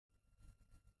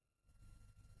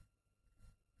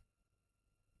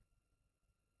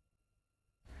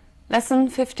Lesson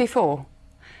 54.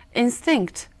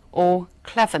 Instinct or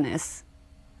cleverness.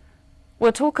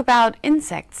 We'll talk about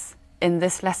insects in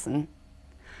this lesson.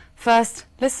 First,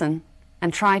 listen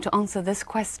and try to answer this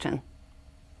question.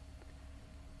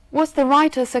 Was the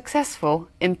writer successful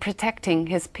in protecting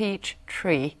his peach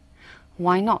tree?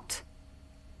 Why not?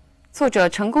 作者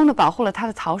成功地保护了他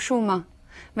的桃树吗？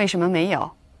为什么没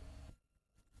有？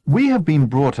 We have been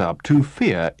brought up to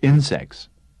fear insects.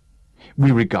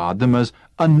 We regard them as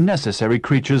unnecessary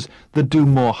creatures that do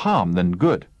more harm than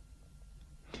good.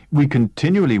 We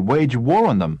continually wage war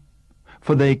on them,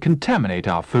 for they contaminate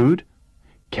our food,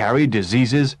 carry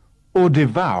diseases, or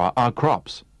devour our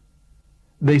crops.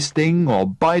 They sting or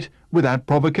bite without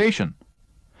provocation.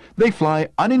 They fly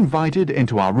uninvited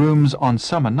into our rooms on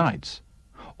summer nights,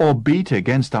 or beat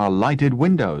against our lighted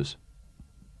windows.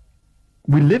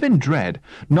 We live in dread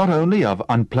not only of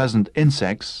unpleasant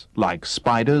insects like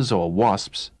spiders or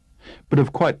wasps, but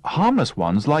of quite harmless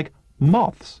ones like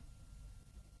moths.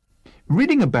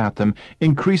 Reading about them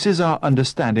increases our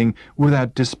understanding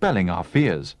without dispelling our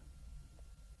fears.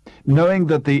 Knowing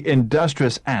that the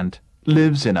industrious ant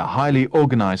lives in a highly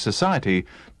organized society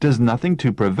does nothing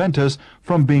to prevent us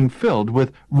from being filled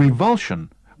with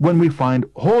revulsion when we find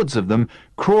hordes of them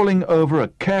crawling over a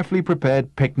carefully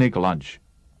prepared picnic lunch.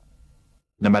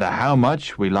 No matter how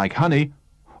much we like honey,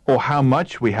 or how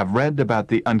much we have read about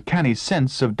the uncanny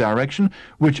sense of direction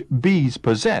which bees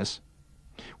possess,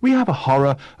 we have a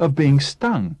horror of being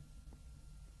stung.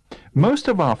 Most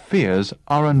of our fears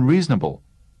are unreasonable,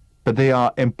 but they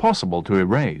are impossible to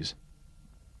erase.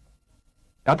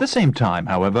 At the same time,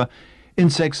 however,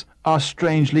 insects are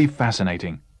strangely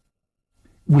fascinating.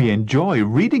 We enjoy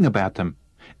reading about them,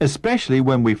 especially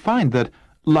when we find that,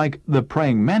 like the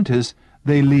praying mantis,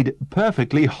 they lead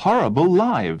perfectly horrible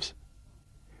lives.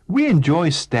 We enjoy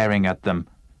staring at them,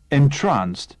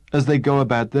 entranced as they go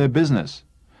about their business,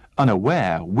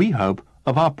 unaware, we hope,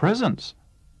 of our presence.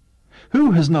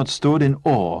 Who has not stood in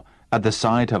awe at the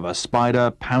sight of a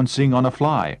spider pouncing on a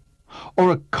fly,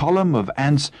 or a column of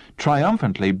ants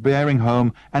triumphantly bearing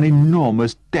home an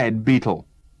enormous dead beetle?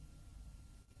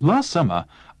 Last summer,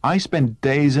 I spent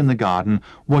days in the garden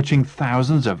watching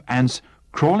thousands of ants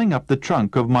crawling up the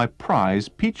trunk of my prize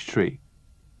peach tree.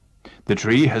 The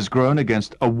tree has grown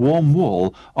against a warm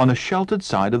wall on a sheltered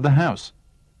side of the house.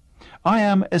 I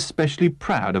am especially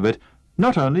proud of it,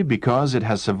 not only because it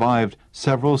has survived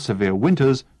several severe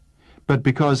winters, but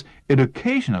because it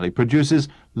occasionally produces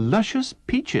luscious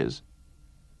peaches.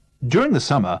 During the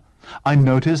summer, I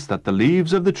noticed that the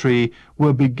leaves of the tree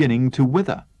were beginning to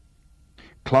wither.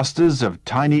 Clusters of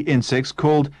tiny insects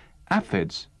called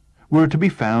aphids were to be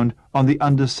found on the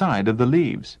underside of the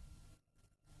leaves.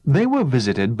 They were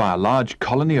visited by a large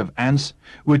colony of ants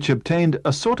which obtained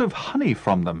a sort of honey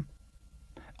from them.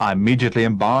 I immediately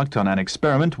embarked on an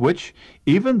experiment which,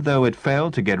 even though it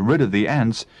failed to get rid of the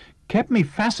ants, kept me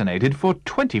fascinated for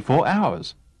 24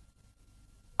 hours.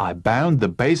 I bound the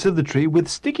base of the tree with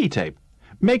sticky tape,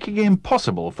 making it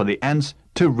impossible for the ants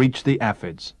to reach the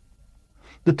aphids.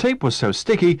 The tape was so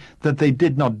sticky that they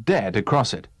did not dare to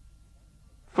cross it.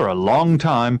 For a long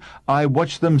time, I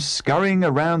watched them scurrying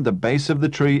around the base of the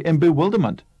tree in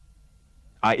bewilderment.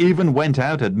 I even went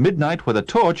out at midnight with a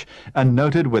torch and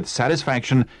noted with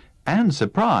satisfaction and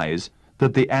surprise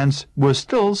that the ants were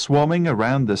still swarming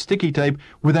around the sticky tape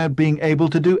without being able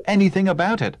to do anything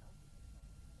about it.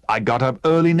 I got up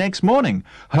early next morning,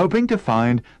 hoping to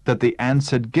find that the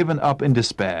ants had given up in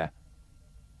despair.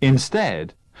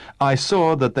 Instead, I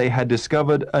saw that they had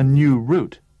discovered a new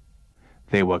route.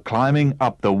 They were climbing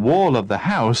up the wall of the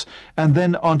house and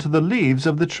then onto the leaves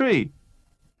of the tree.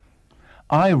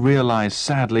 I realized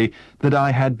sadly that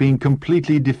I had been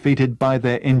completely defeated by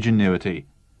their ingenuity.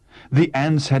 The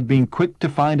ants had been quick to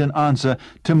find an answer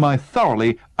to my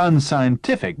thoroughly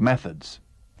unscientific methods.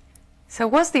 So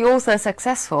was the author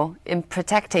successful in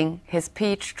protecting his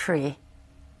peach tree?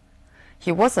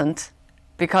 He wasn't,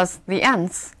 because the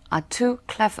ants are too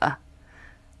clever.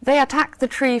 They attack the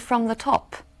tree from the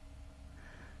top.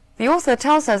 The author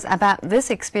tells us about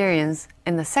this experience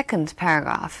in the second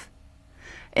paragraph.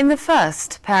 In the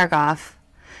first paragraph,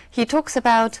 he talks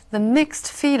about the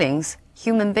mixed feelings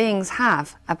human beings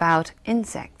have about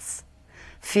insects,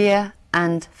 fear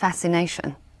and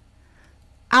fascination.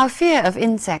 Our fear of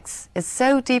insects is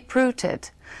so deep-rooted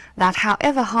that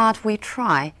however hard we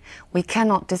try, we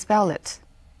cannot dispel it.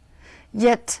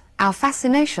 Yet our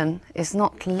fascination is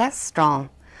not less strong.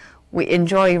 We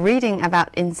enjoy reading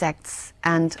about insects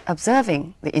and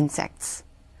observing the insects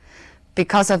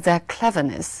because of their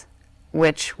cleverness,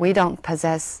 which we don't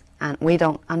possess and we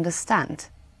don't understand.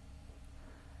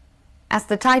 As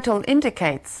the title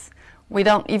indicates, We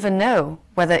don't even know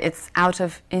whether it's out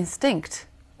of instinct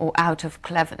or out of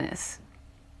cleverness.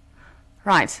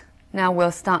 Right, now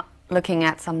we'll start looking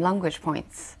at some language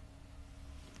points.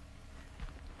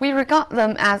 We regard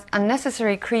them as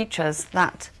unnecessary creatures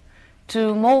that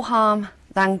do more harm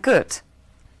than good.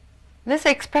 This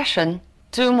expression,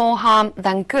 do more harm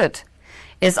than good,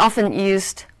 is often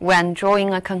used when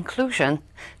drawing a conclusion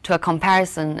to a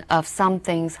comparison of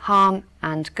something's harm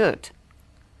and good.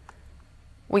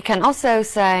 We can also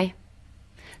say,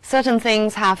 certain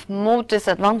things have more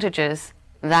disadvantages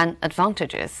than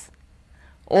advantages,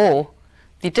 or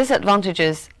the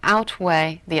disadvantages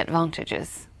outweigh the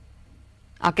advantages.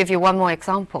 I'll give you one more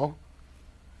example.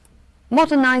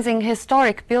 Modernizing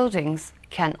historic buildings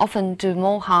can often do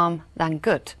more harm than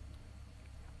good.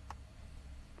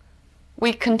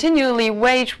 We continually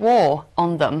wage war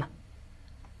on them.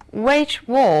 Wage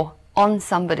war on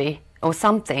somebody or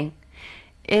something.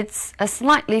 It's a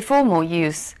slightly formal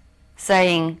use,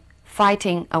 saying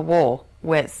fighting a war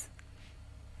with.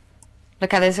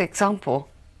 Look at this example.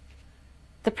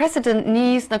 The president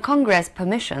needs the Congress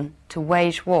permission to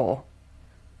wage war.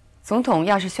 总统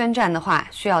要是宣战的话，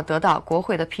需要得到国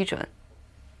会的批准。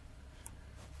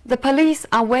The police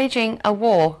are waging a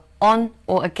war on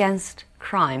or against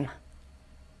crime.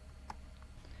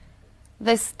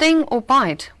 They sting or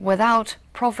bite without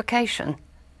provocation.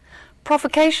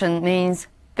 Provocation means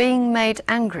being made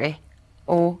angry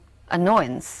or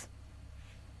annoyance.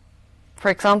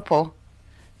 For example,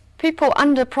 people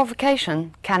under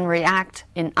provocation can react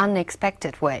in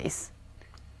unexpected ways.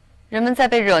 人们在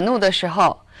被惹怒的时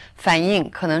候，反应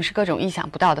可能是各种意想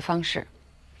不到的方式。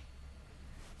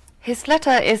His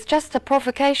letter is just a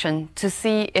provocation to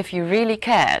see if you really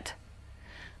cared,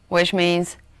 which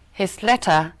means his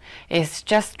letter is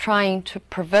just trying to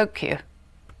provoke you.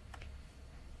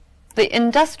 The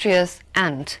industrious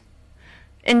ant.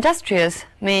 Industrious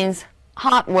means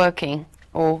hardworking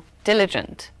or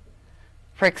diligent.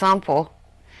 For example,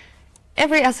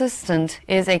 every assistant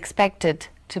is expected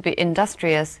to be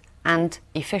industrious and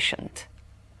efficient.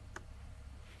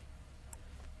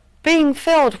 Being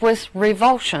filled with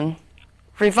revulsion.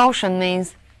 Revulsion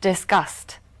means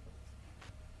disgust.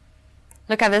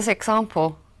 Look at this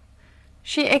example.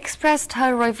 She expressed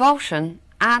her revulsion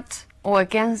at or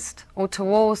against or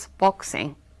towards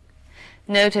boxing.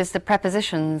 Notice the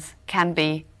prepositions can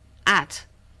be at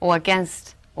or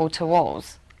against or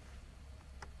towards.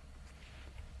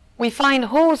 We find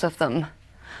hordes of them.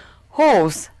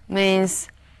 Hordes means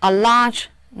a large,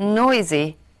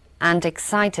 noisy and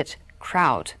excited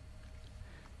crowd.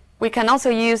 We can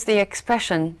also use the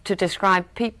expression to describe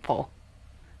people.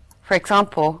 For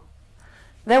example,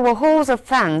 there were hordes of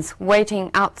fans waiting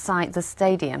outside the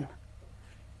stadium.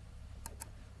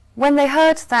 When they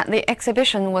heard that the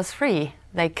exhibition was free,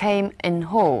 they came in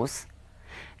hordes.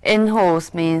 In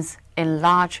hordes means in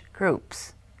large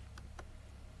groups.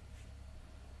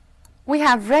 We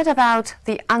have read about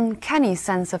the uncanny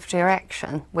sense of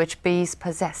direction which bees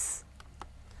possess.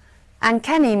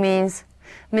 Uncanny means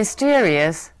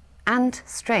mysterious and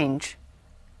strange.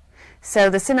 So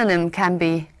the synonym can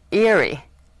be eerie.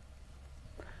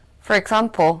 For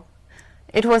example,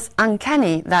 it was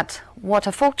uncanny that what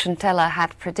a fortune teller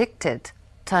had predicted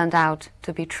turned out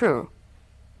to be true.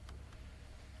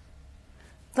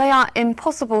 They are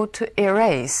impossible to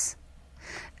erase.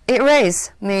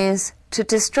 Erase means to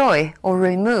destroy or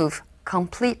remove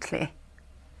completely.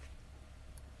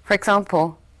 For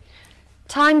example,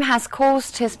 time has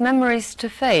caused his memories to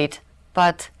fade,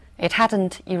 but it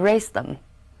hadn't erased them,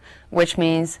 which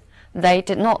means they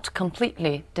did not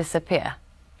completely disappear.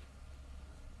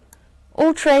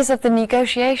 All trace of the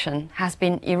negotiation has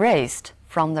been erased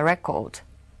from the record.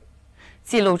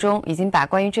 记录中已经把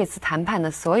关于这次谈判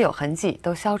的所有痕迹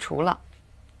都消除了。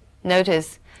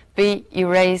Notice be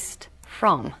erased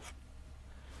from.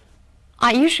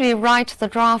 I usually write the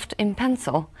draft in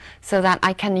pencil so that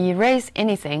I can erase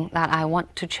anything that I want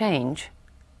to change.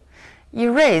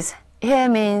 Erase here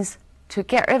means to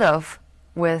get rid of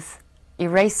with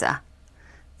eraser.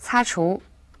 擦除.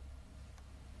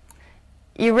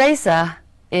 Eraser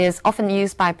is often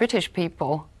used by British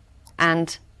people,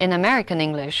 and in American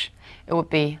English, it would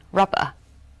be rubber.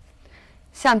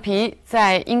 橡皮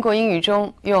在英国英语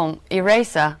中用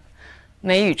eraser,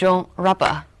 美语中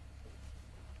rubber.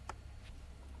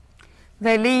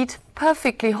 They lead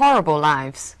perfectly horrible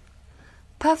lives.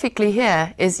 Perfectly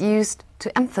here is used to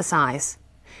emphasize,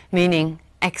 meaning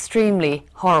extremely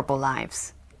horrible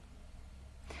lives.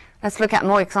 Let's look at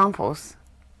more examples.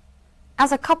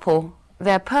 As a couple,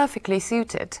 they're perfectly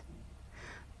suited.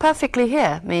 Perfectly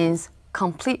here means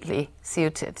completely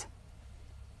suited.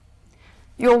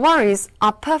 Your worries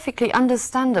are perfectly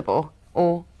understandable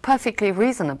or perfectly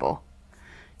reasonable.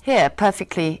 Here,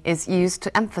 perfectly is used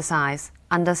to emphasize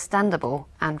understandable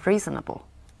and reasonable.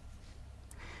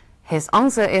 His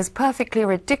answer is perfectly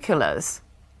ridiculous,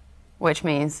 which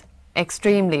means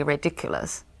extremely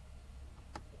ridiculous.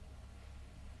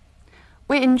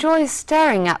 We enjoy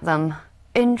staring at them,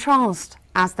 entranced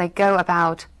as they go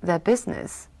about their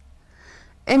business.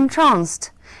 Entranced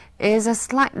is a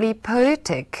slightly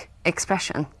poetic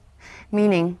expression,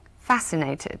 meaning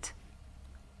fascinated.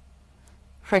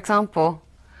 For example,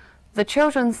 the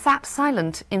children sat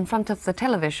silent in front of the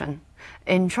television,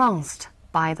 entranced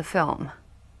by the film.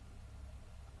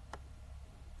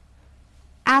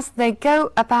 As they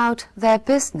go about their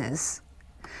business.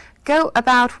 Go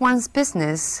about one's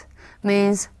business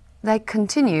means they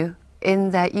continue in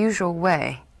their usual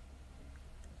way.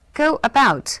 Go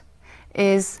about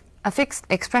is a fixed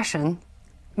expression,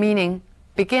 meaning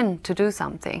begin to do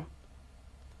something.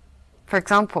 For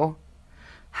example,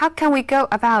 how can we go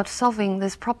about solving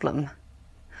this problem?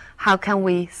 How can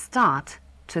we start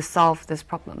to solve this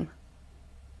problem?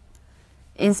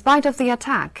 In spite of the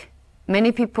attack,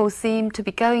 many people seem to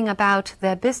be going about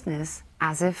their business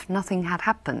as if nothing had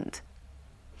happened,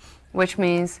 which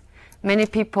means many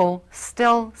people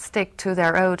still stick to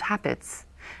their old habits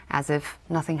as if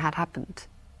nothing had happened.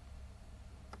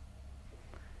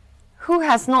 Who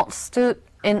has not stood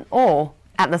in awe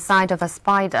at the sight of a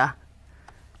spider?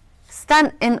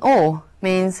 Stand in awe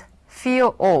means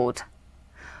feel awed.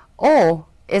 Awe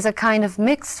is a kind of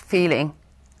mixed feeling,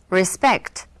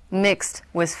 respect mixed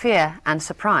with fear and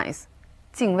surprise,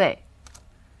 敬畏.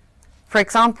 For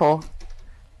example,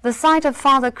 the sight of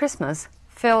Father Christmas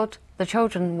filled the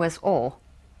children with awe.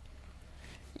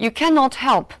 You cannot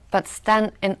help but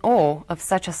stand in awe of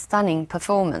such a stunning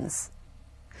performance.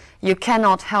 You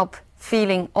cannot help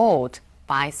feeling awed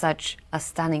by such a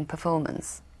stunning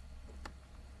performance.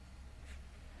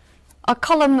 A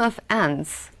column of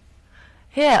ants.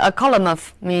 Here, a column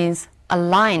of means a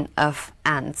line of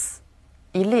ants,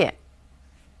 一列.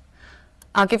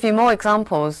 I'll give you more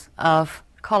examples of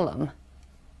column.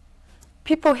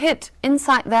 People hid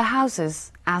inside their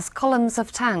houses as columns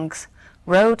of tanks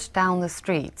rode down the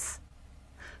streets.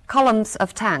 Columns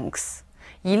of tanks,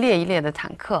 一列一列的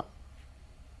坦克.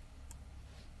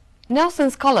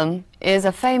 Nelson's Column is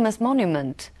a famous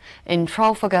monument in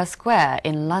Trafalgar Square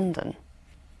in London.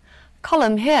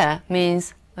 Column here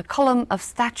means the column of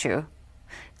statue,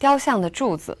 雕像的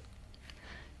柱子，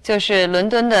就是伦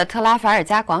敦的特拉法尔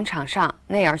加广场上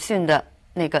内尔逊的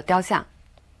那个雕像。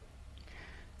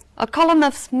A column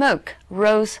of smoke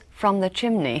rose from the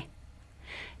chimney.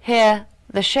 Here,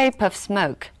 the shape of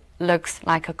smoke looks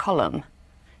like a column.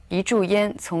 一柱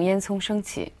烟从烟囱升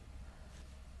起。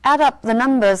Add up the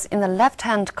numbers in the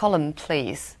left-hand column,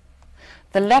 please.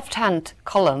 The left-hand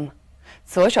column,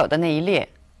 左手的那一列。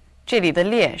这里的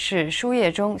列是书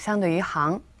页中相对于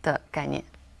行的概念。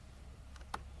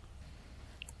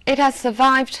It has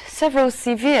survived several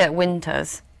severe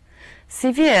winters.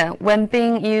 Severe, when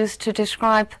being used to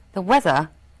describe the weather,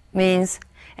 means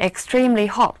extremely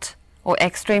hot or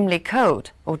extremely cold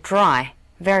or dry,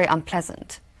 very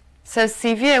unpleasant. So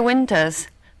severe winters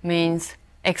means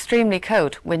extremely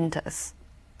cold winters.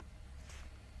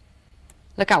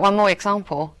 Look at one more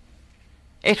example.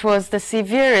 It was the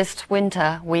severest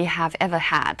winter we have ever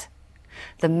had,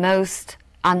 the most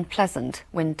unpleasant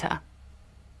winter.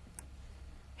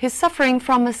 He's suffering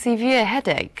from a severe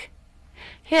headache.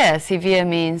 Here, severe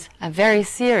means a very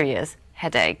serious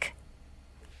headache.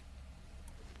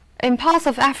 In parts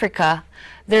of Africa,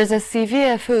 there's a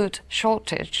severe food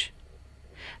shortage.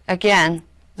 Again,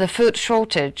 the food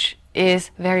shortage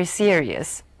is very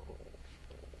serious.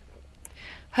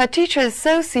 Her teacher is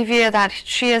so severe that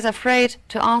she is afraid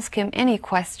to ask him any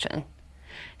question.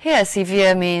 Here,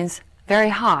 severe means very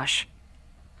harsh.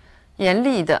 严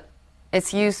厉的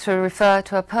is used to refer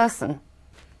to a person.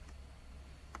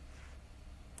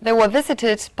 They were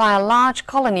visited by a large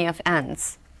colony of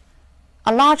ants.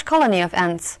 A large colony of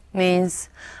ants means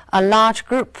a large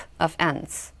group of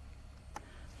ants.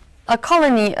 A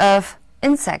colony of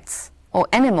insects or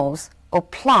animals or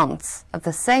plants of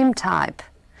the same type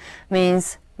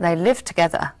means they live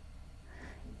together.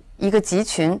 一个集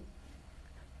群.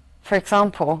 For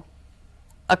example,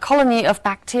 a colony of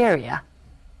bacteria.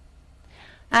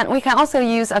 And we can also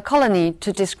use a colony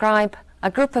to describe a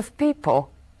group of people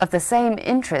of the same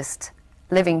interest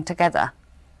living together.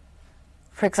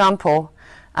 For example,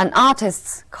 an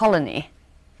artist's colony.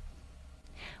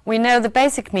 We know the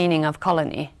basic meaning of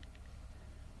colony.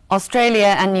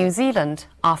 Australia and New Zealand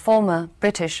are former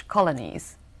British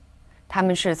colonies. 他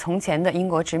们是从前的英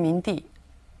国殖民地。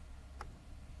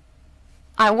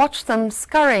I watched them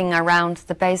scurrying around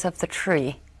the base of the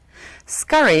tree.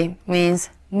 Scurry means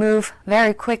move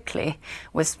very quickly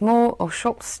with small or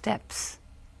short steps.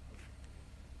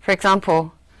 For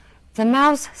example, the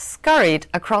mouse scurried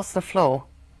across the floor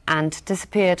and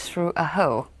disappeared through a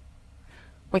hole.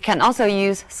 We can also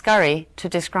use scurry to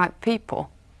describe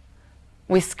people.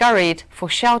 We scurried for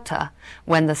shelter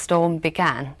when the storm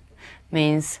began,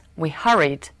 means we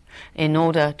hurried in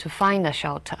order to find a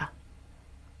shelter.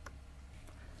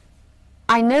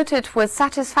 I noted with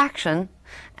satisfaction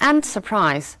and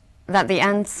surprise that the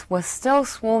ants were still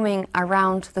swarming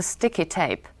around the sticky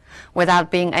tape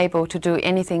without being able to do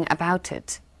anything about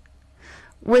it.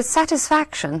 With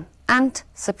satisfaction and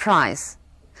surprise,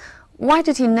 why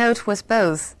did he note with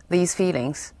both these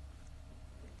feelings?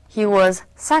 He was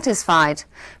satisfied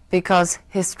because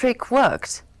his trick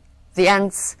worked. The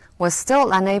ants were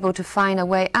still unable to find a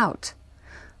way out.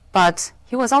 But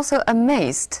he was also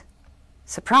amazed,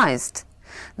 surprised,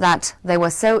 that they were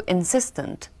so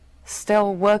insistent,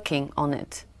 still working on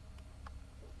it.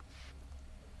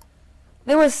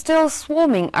 They were still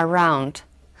swarming around.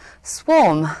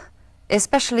 Swarm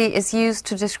especially is used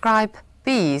to describe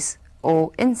bees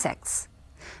or insects,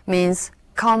 means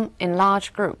come in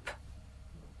large group.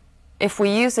 If we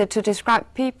use it to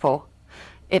describe people,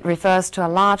 it refers to a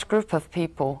large group of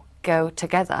people go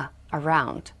together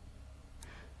around.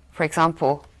 For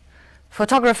example,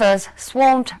 photographers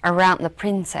swarmed around the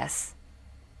princess.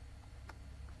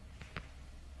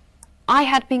 I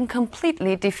had been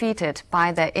completely defeated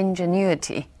by their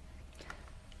ingenuity.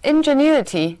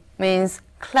 Ingenuity means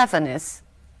cleverness.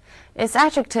 Its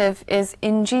adjective is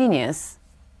ingenious.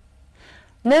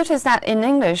 Notice that in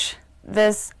English,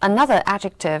 there's another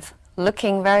adjective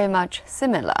looking very much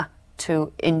similar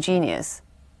to ingenious.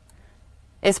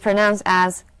 It's pronounced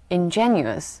as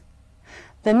ingenuous.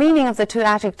 The meaning of the two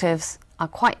adjectives are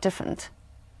quite different.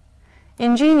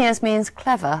 Ingenious means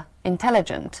clever,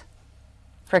 intelligent.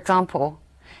 For example,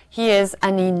 he is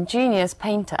an ingenious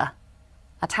painter,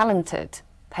 a talented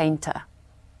painter.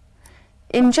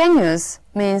 Ingenuous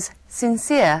means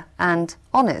sincere and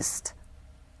honest,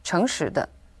 诚实的.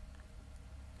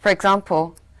 For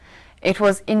example, it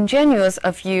was ingenious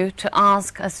of you to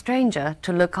ask a stranger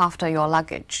to look after your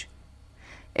luggage.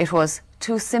 It was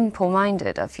too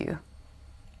simple-minded of you.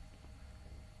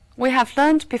 We have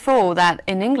learned before that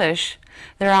in English,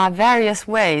 there are various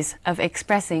ways of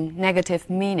expressing negative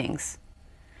meanings.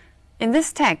 In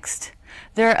this text,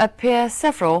 there appear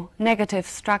several negative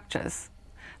structures.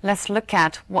 Let's look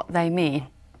at what they mean.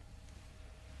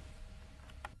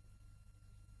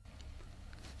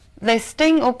 They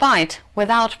sting or bite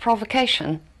without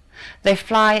provocation. They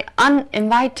fly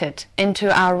uninvited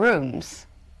into our rooms.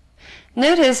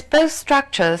 Notice both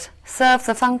structures serve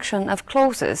the function of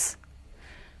clauses.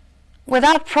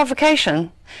 Without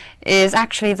provocation is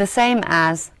actually the same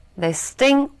as they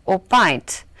sting or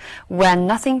bite when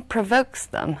nothing provokes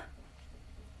them.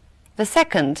 The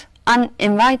second,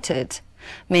 uninvited,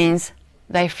 means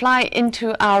they fly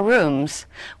into our rooms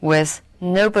with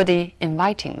nobody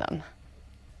inviting them.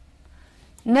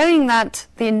 Knowing that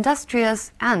the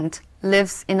industrious ant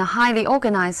lives in a highly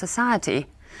organized society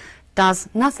does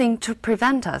nothing to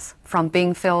prevent us from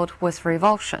being filled with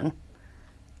revulsion.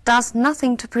 Does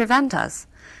nothing to prevent us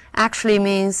actually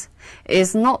means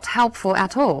is not helpful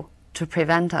at all to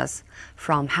prevent us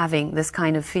from having this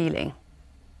kind of feeling.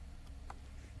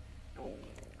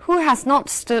 Who has not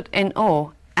stood in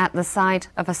awe at the sight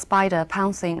of a spider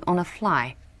pouncing on a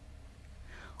fly?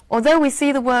 Although we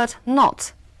see the word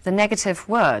not, the negative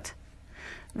word,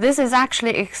 this is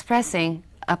actually expressing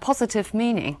a positive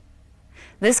meaning.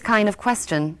 This kind of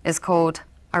question is called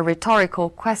a rhetorical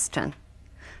question.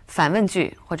 反问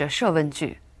句或者设问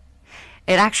句.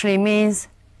 It actually means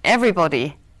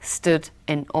everybody stood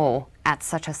in awe at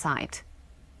such a sight.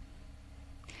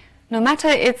 No matter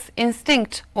its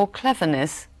instinct or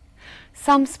cleverness,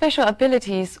 some special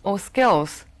abilities or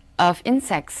skills of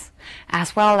insects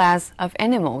as well as of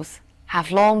animals have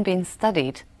long been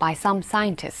studied by some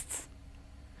scientists.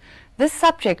 This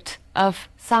subject of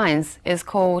science is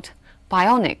called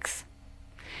bionics.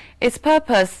 Its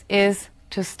purpose is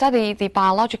to study the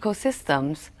biological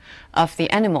systems of the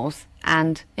animals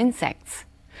and insects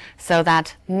so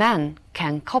that man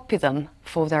can copy them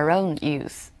for their own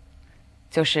use.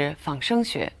 就是仿生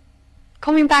学.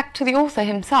 Coming back to the author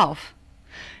himself,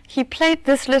 he played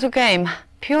this little game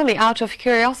purely out of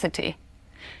curiosity.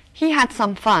 He had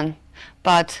some fun,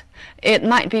 but it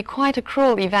might be quite a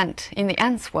cruel event in the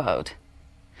ants' world.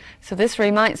 So this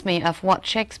reminds me of what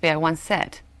Shakespeare once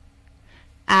said.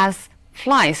 As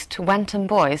flies to wanton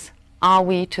boys are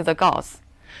we to the gods.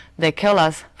 They kill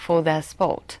us for their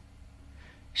sport.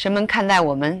 人们看待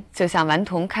我们就像顽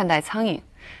童看待苍蝇，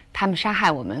他们杀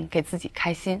害我们，给自己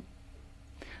开心。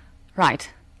Right,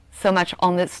 so much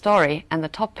on this story and the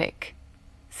topic.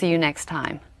 See you next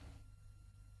time.